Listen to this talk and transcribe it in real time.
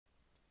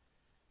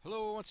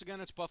Hello, once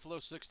again, it's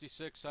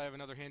Buffalo66. I have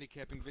another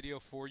handicapping video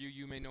for you.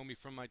 You may know me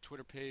from my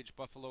Twitter page,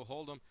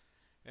 Buffaloholdem,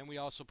 and we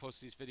also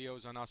post these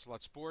videos on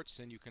Ocelot Sports,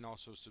 and you can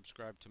also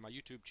subscribe to my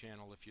YouTube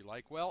channel if you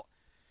like. Well,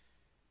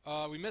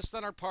 we missed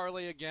on our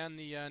parlay again.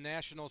 The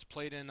Nationals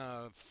played in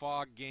a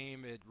fog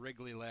game at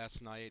Wrigley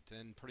last night,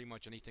 and pretty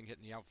much anything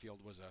hitting the outfield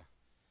was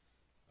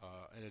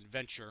an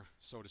adventure,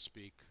 so to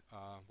speak.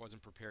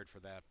 Wasn't prepared for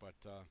that, but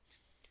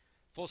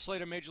full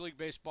slate of Major League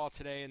Baseball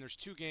today, and there's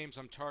two games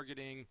I'm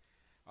targeting.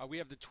 We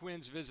have the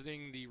Twins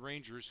visiting the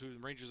Rangers, who the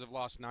Rangers have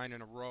lost 9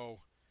 in a row,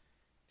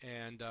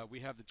 and we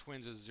have the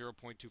Twins as a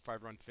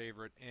 0.25 run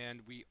favorite.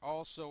 And we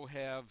also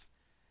have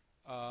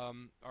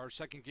our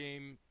second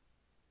game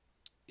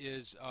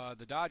is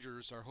the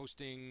Dodgers are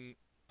hosting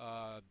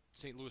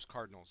St. Louis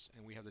Cardinals,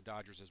 and we have the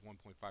Dodgers as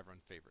 1.5 run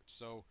favorites.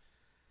 So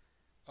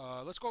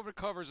let's go over the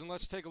covers and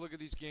let's take a look at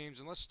these games.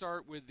 And let's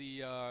start with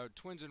the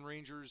Twins and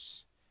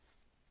Rangers.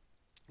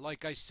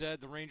 Like I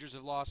said, the Rangers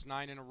have lost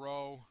 9 in a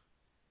row.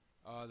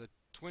 The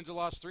Twins have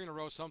lost 3 in a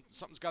row.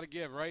 Something's got to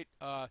give, right?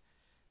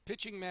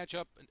 Pitching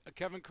matchup,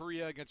 Kevin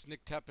Correa against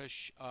Nick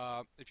Tepesh.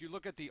 If you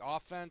look at the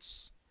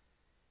offense,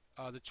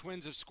 the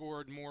Twins have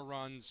scored more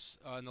runs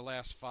in the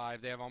last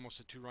 5. They have almost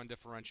a 2-run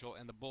differential,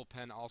 and the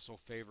bullpen also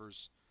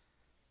favors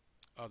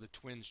the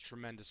Twins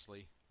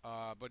tremendously.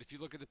 But if you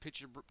look at the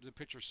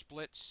pitcher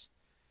splits,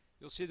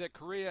 you'll see that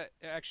Correa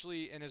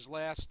actually in his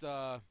last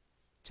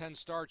 10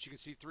 starts, you can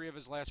see 3 of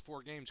his last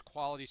 4 games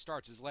quality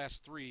starts. His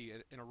last 3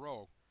 in a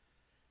row.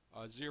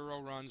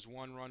 0 runs,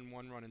 1 run,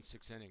 1 run in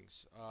 6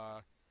 innings.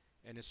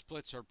 And his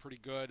splits are pretty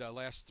good.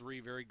 Last 3,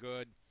 very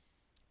good.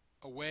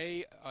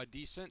 Away,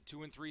 decent,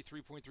 2-3,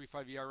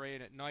 3.35 ERA,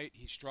 and at night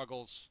he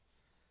struggles.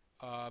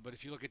 But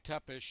if you look at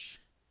Tepesh,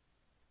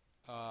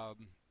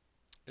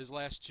 his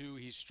last 2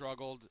 he's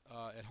struggled.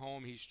 At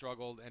home he's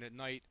struggled, and at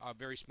night,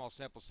 very small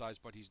sample size,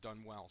 but he's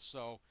done well.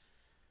 So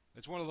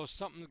it's one of those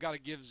something's got to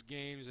give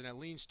games, and it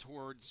leans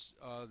towards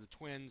the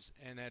Twins,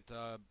 and at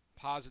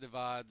positive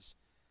odds.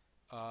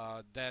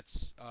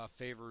 That's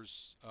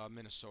favors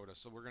Minnesota.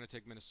 So we're going to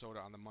take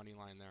Minnesota on the money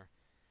line there.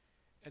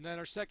 And then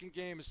our second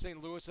game is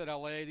St. Louis at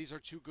LA. These are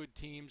two good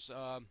teams.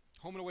 Home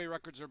and away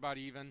records are about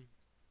even.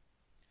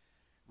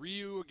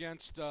 Ryu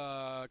against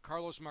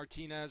Carlos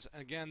Martinez.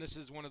 Again, this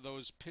is one of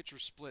those pitcher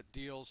split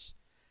deals.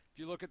 If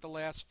you look at the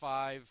last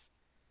 5,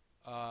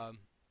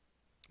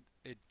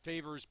 it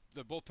favors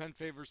the bullpen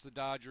favors the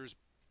Dodgers,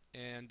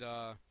 and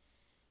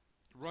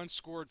runs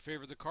scored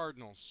favor the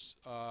Cardinals.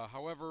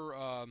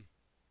 However,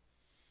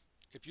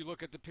 if you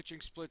look at the pitching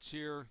splits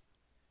here,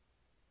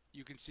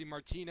 you can see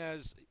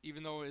Martinez,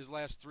 even though his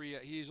last 3,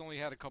 he's only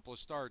had a couple of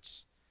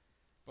starts,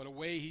 but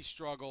away he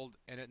struggled,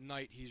 and at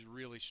night he's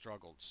really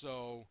struggled.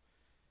 So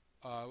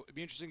it'd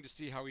be interesting to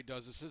see how he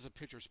does. This is a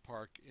pitcher's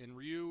park. In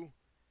Ryu,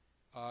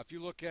 if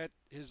you look at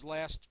his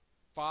last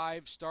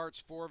 5 starts,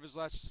 4 of his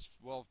last,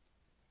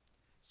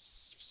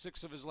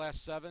 6 of his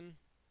last 7,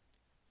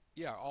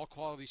 yeah, all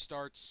quality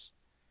starts.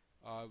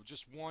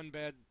 Just 1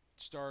 bad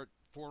start,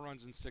 4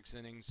 runs in 6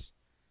 innings.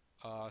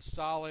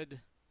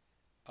 Solid.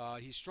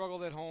 He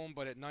struggled at home,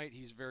 but at night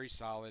he's very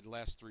solid.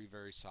 Last 3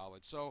 very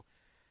solid. So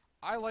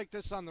I like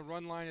this on the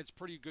run line. It's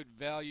pretty good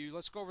value.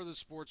 Let's go over the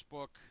sports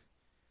book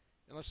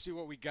and let's see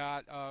what we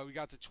got. We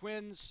got the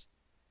Twins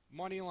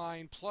money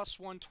line plus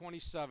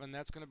 127.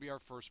 That's going to be our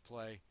first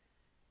play.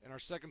 And our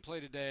second play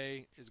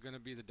today is going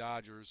to be the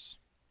Dodgers.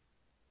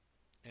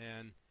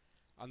 And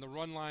on the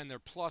run line, they're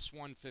plus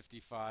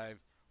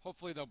 155.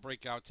 Hopefully they'll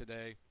break out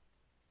today.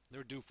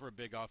 They're due for a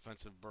big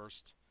offensive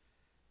burst.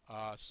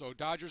 So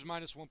Dodgers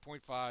minus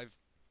 1.5,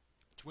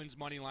 Twins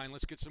money line.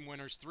 Let's get some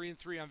winners.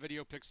 3-3 on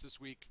video picks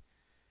this week,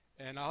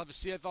 and I'll have a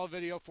CFL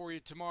video for you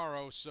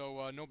tomorrow.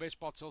 So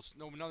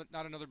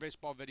not another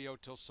baseball video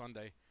till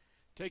Sunday.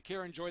 Take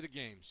care. Enjoy the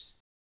games.